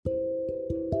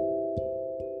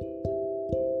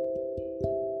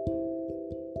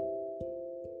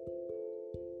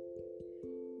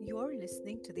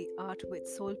the Art with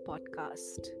Soul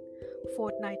podcast,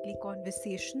 fortnightly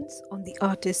conversations on the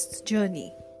artist's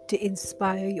journey to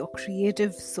inspire your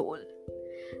creative soul.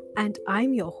 And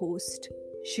I'm your host,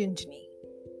 Shinjini.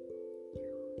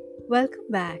 Welcome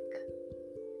back.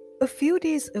 A few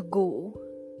days ago,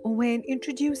 when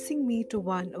introducing me to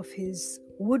one of his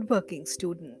woodworking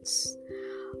students,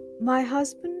 my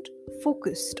husband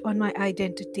focused on my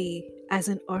identity as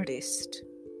an artist.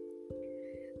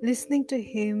 Listening to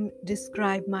him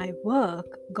describe my work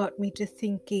got me to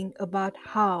thinking about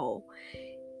how,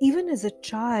 even as a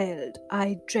child,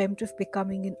 I dreamt of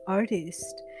becoming an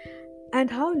artist,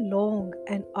 and how long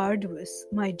and arduous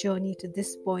my journey to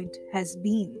this point has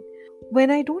been. When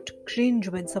I don't cringe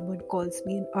when someone calls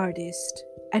me an artist,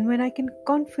 and when I can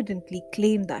confidently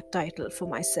claim that title for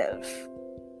myself.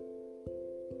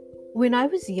 When I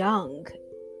was young,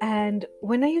 and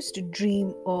when I used to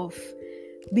dream of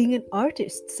being an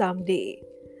artist someday,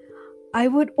 I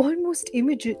would almost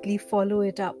immediately follow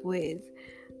it up with,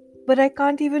 but I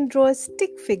can't even draw a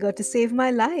stick figure to save my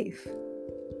life.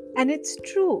 And it's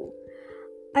true,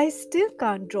 I still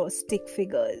can't draw stick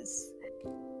figures.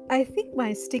 I think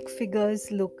my stick figures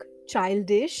look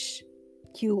childish,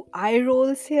 cue eye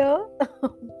rolls here.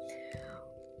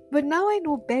 But now I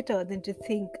know better than to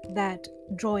think that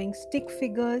drawing stick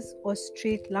figures or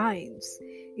straight lines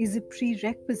is a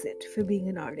prerequisite for being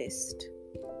an artist.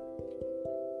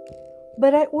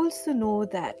 But I also know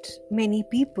that many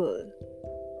people,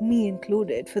 me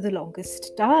included for the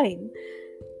longest time,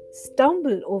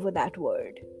 stumble over that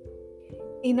word.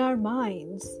 In our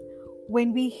minds,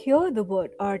 when we hear the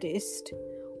word artist,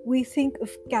 we think of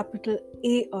capital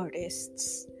A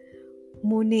artists,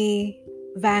 Monet,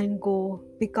 Van Gogh,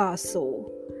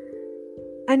 Picasso,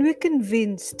 and we're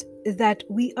convinced that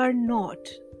we are not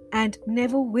and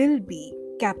never will be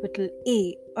capital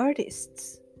A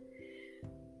artists.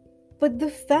 But the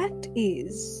fact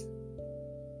is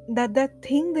that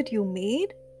thing that you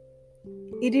made,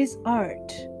 it is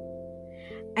art.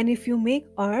 And if you make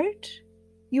art,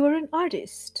 you are an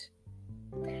artist.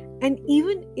 And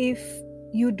even if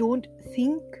you don't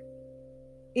think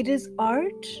it is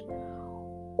art,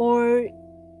 or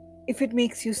if it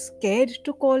makes you scared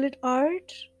to call it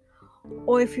art,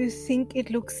 or if you think it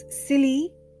looks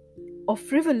silly or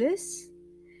frivolous,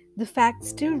 the fact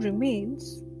still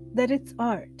remains that it's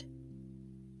art.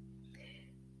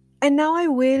 And now I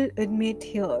will admit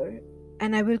here,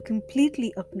 and I will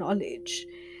completely acknowledge,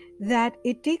 that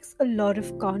it takes a lot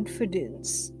of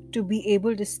confidence to be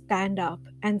able to stand up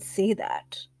and say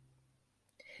that.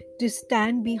 To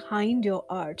stand behind your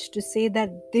art, to say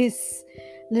that this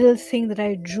little thing that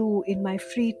I drew in my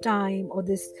free time, or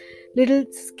this little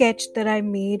sketch that I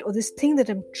made, or this thing that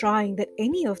I'm trying, that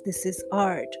any of this is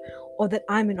art, or that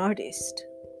I'm an artist.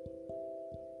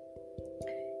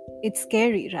 It's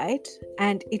scary, right?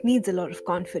 And it needs a lot of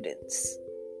confidence.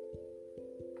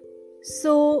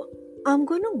 So I'm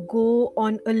going to go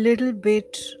on a little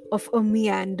bit of a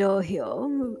meander here.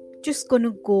 I'm just going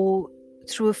to go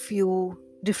through a few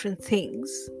different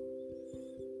things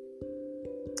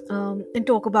and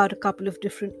talk about a couple of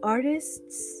different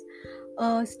artists,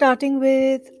 starting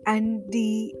with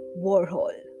Andy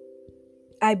Warhol.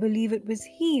 I believe it was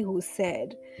he who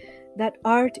said that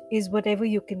art is whatever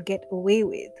you can get away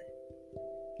with.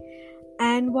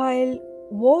 And while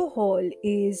Warhol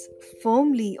is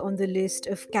firmly on the list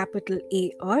of capital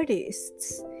A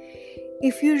artists,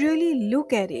 if you really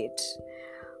look at it,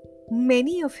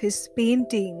 many of his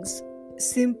paintings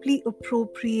simply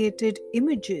appropriated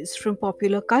images from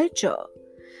popular culture,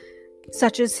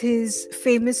 such as his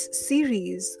famous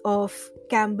series of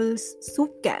Campbell's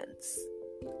soup cans.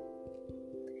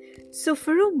 So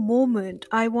for a moment,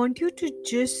 I want you to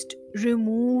just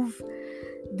remove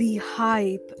the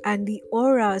hype and the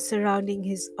aura surrounding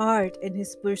his art and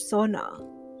his persona,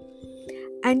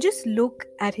 and just look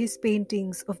at his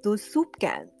paintings of those soup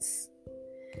cans.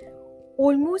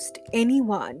 Almost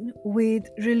anyone with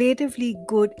relatively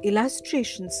good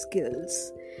illustration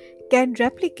skills can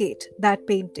replicate that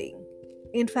painting.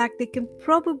 In fact, they can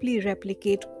probably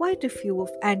replicate quite a few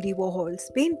of Andy Warhol's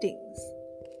paintings.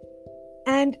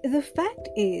 And the fact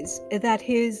is that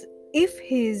if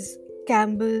his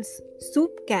Campbell's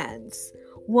soup cans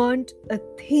weren't a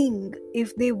thing,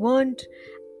 if they weren't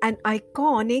an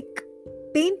iconic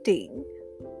painting,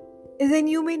 then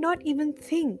you may not even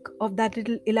think of that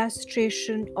little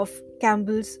illustration of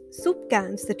Campbell's soup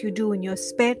cans that you do in your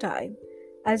spare time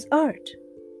as art.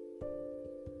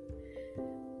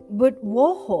 But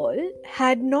Warhol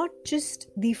had not just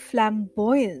the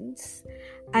flamboyance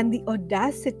and the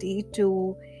audacity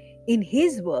to, in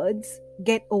his words,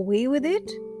 get away with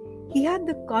it, he had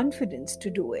the confidence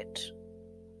to do it.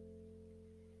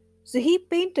 So he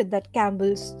painted that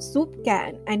Campbell's soup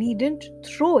can and he didn't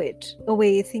throw it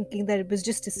away thinking that it was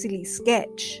just a silly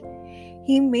sketch.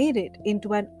 He made it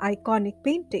into an iconic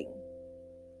painting,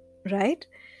 right?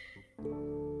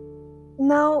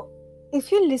 Now,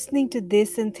 if you're listening to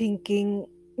this and thinking,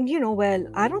 well,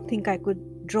 I don't think I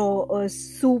could draw a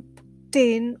soup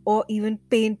tin or even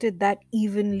paint it that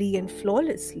evenly and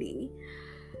flawlessly,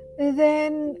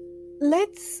 then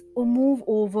let's move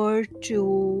over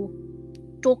to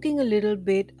talking a little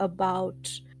bit about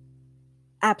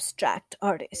abstract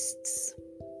artists.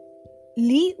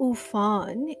 Lee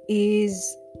Ufan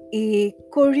is a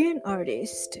Korean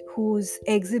artist whose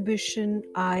exhibition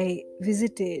I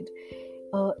visited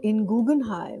in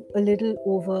Guggenheim a little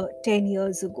over 10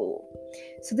 years ago.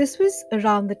 So this was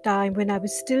around the time when I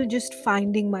was still just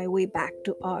finding my way back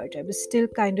to art. I was still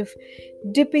kind of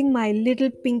dipping my little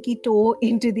pinky toe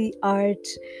into the art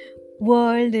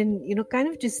world and, kind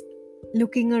of just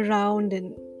looking around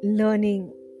and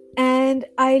learning. And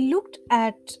I looked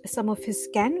at some of his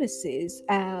canvases,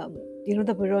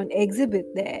 that were on exhibit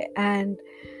there. And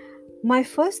my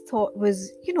first thought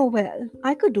was, well,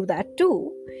 I could do that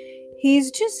too.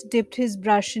 He's just dipped his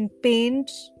brush in paint,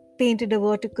 painted a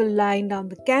vertical line down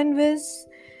the canvas.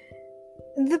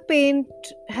 The paint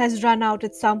has run out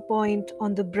at some point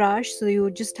on the brush, so you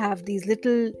just have these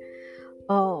little,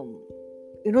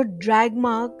 drag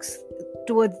marks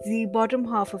towards the bottom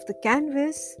half of the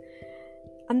canvas.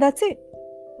 And that's it.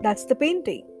 That's the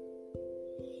painting.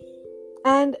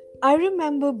 And I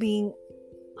remember being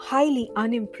highly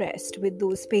unimpressed with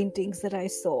those paintings that I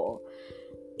saw,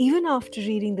 even after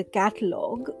reading the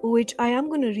catalogue, which I am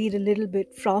going to read a little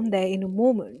bit from there in a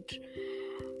moment.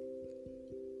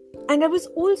 And I was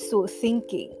also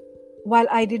thinking, while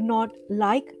I did not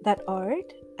like that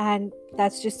art, and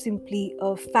that's just simply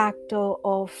a factor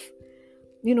of,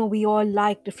 we all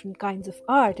like different kinds of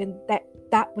art, and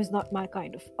that was not my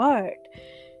kind of art.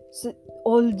 So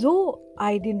although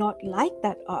I did not like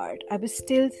that art, I was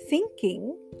still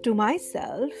thinking to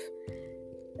myself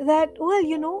that, well,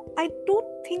 I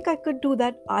don't think I could do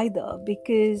that either,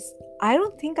 because I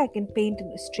don't think I can paint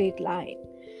in a straight line.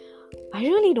 I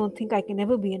really don't think I can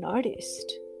ever be an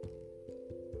artist.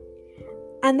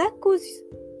 And that goes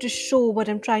to show what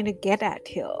I'm trying to get at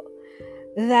here,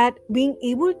 that being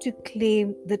able to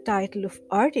claim the title of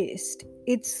artist,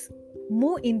 it's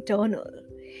more internal.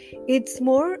 It's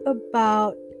more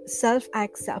about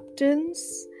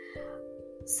self-acceptance,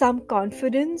 some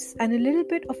confidence, and a little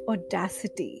bit of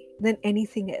audacity than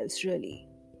anything else, really.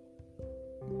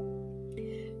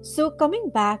 So coming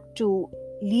back to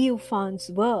Lee Ufan's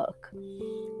work,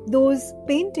 those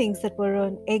paintings that were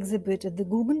on exhibit at the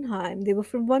Guggenheim, they were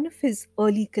from one of his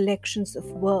early collections of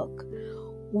work,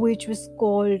 which was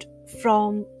called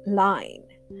From Line.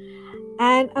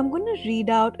 And I'm going to read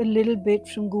out a little bit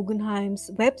from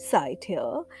Guggenheim's website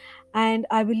here, and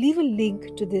I will leave a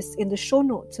link to this in the show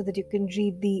notes so that you can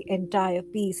read the entire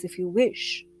piece if you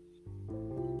wish.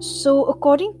 So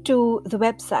according to the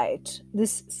website,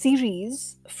 this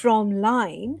series, From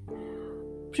Line,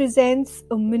 presents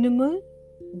a minimal,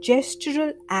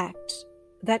 gestural act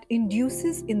that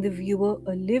induces in the viewer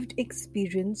a lived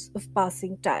experience of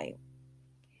passing time.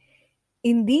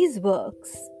 In these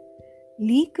works,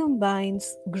 Lee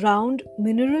combines ground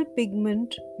mineral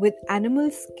pigment with animal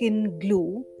skin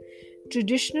glue,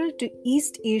 traditional to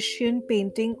East Asian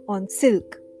painting on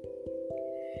silk.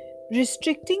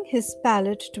 Restricting his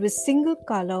palette to a single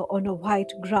color on a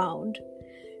white ground,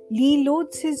 Lee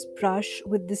loads his brush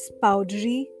with this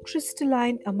powdery,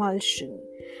 crystalline emulsion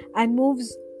and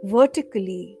moves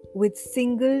vertically with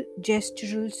single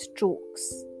gestural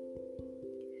strokes.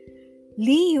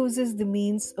 Lee uses the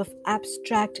means of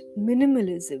abstract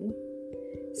minimalism,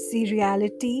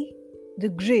 seriality, the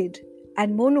grid,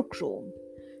 and monochrome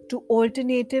to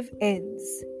alternative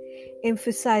ends,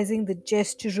 emphasizing the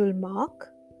gestural mark,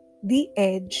 the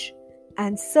edge,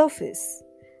 and surface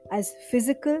as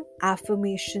physical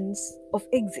affirmations of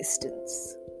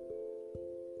existence.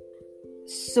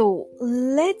 So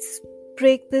let's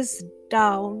break this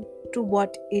down to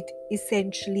what it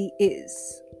essentially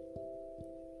is.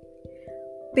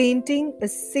 Painting a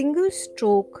single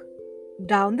stroke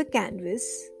down the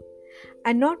canvas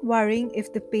and not worrying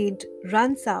if the paint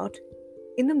runs out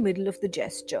in the middle of the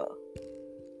gesture.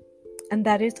 And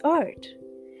that is art.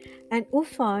 And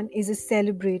Ufan is a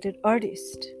celebrated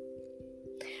artist.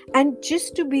 And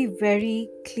just to be very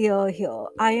clear here,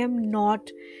 I am not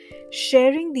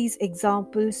sharing these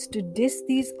examples to diss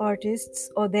these artists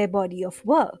or their body of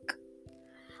work.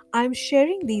 I'm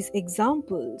sharing these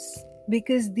examples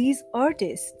because these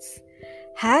artists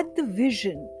had the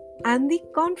vision and the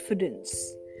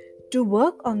confidence to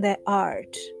work on their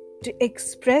art, to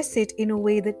express it in a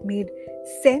way that made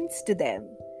sense to them,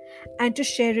 and to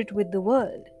share it with the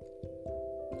world.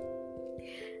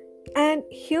 And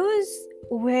here's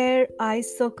where I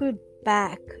circle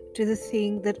back to the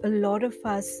thing that a lot of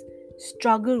us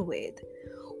struggle with,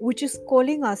 which is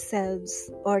calling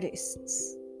ourselves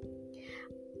artists.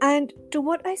 And to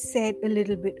what I said a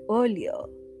little bit earlier,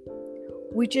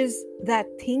 which is that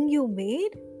thing you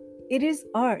made, it is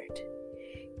art.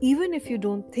 Even if you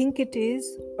don't think it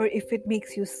is, or if it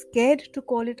makes you scared to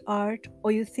call it art,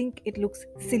 or you think it looks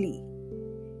silly,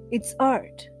 it's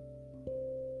art.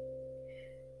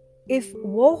 If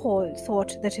Warhol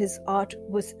thought that his art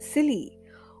was silly,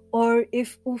 or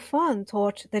if Ufan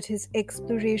thought that his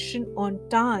exploration on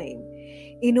time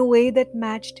in a way that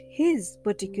matched his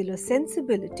particular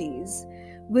sensibilities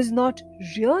was not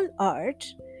real art,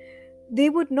 they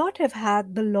would not have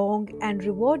had the long and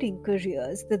rewarding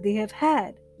careers that they have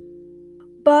had.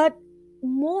 But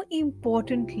more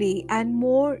importantly, and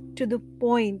more to the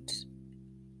point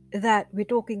that we're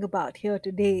talking about here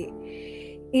today,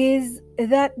 is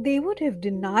that they would have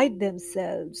denied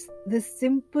themselves the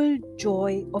simple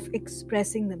joy of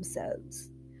expressing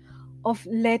themselves, of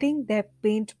letting their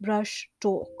paintbrush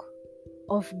talk,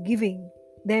 of giving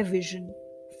their vision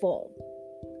form.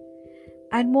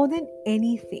 And more than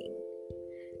anything,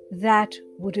 that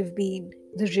would have been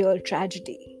the real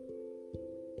tragedy.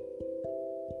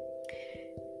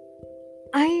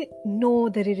 I know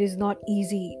that it is not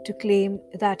easy to claim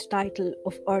that title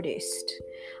of artist.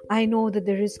 I know that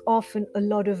there is often a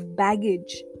lot of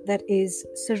baggage that is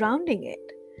surrounding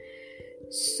it.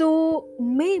 So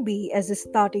maybe as a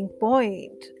starting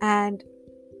point, and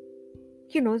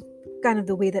kind of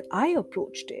the way that I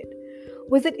approached it,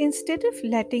 was that instead of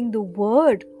letting the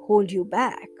word hold you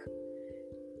back,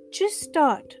 just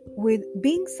start with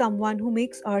being someone who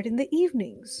makes art in the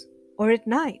evenings, or at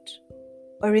night,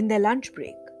 or in their lunch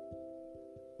break.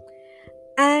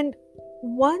 And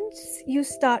once you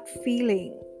start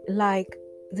feeling like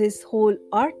this whole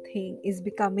art thing is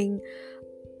becoming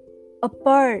a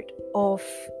part of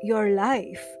your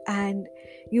life and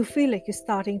you feel like you're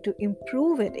starting to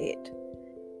improve at it,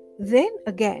 then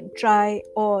again try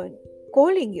on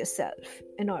calling yourself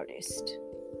an artist.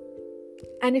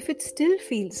 And if it still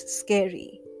feels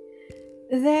scary,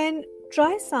 then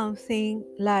try something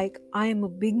like I am a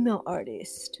beginner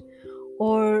artist,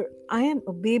 or I am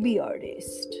a baby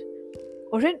artist,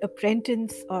 or an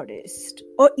apprentice artist,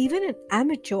 or even an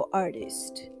amateur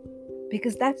artist.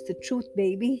 Because that's the truth,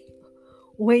 baby.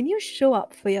 When you show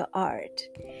up for your art,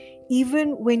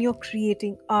 even when you're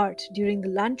creating art during the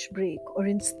lunch break or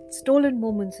in stolen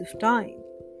moments of time,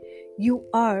 you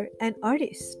are an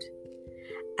artist.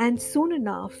 And soon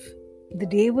enough, the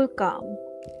day will come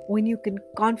when you can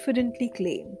confidently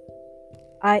claim,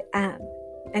 I am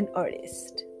an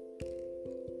artist.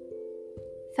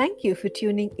 Thank you for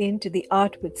tuning in to the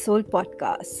Art with Soul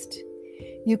podcast.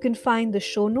 You can find the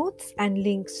show notes and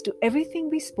links to everything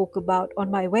we spoke about on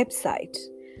my website,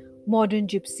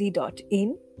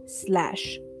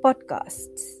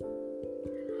 moderngypsy.in/podcasts.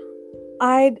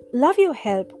 I'd love your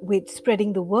help with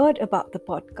spreading the word about the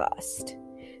podcast.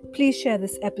 Please share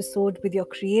this episode with your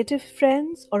creative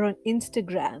friends or on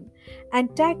Instagram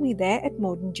and tag me there at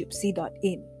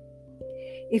moderngypsy.in.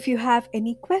 If you have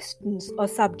any questions or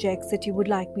subjects that you would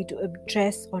like me to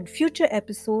address on future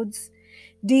episodes,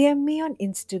 DM me on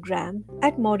Instagram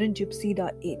at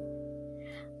moderngypsy.in.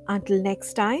 Until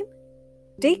next time,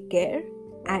 take care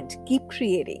and keep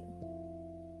creating.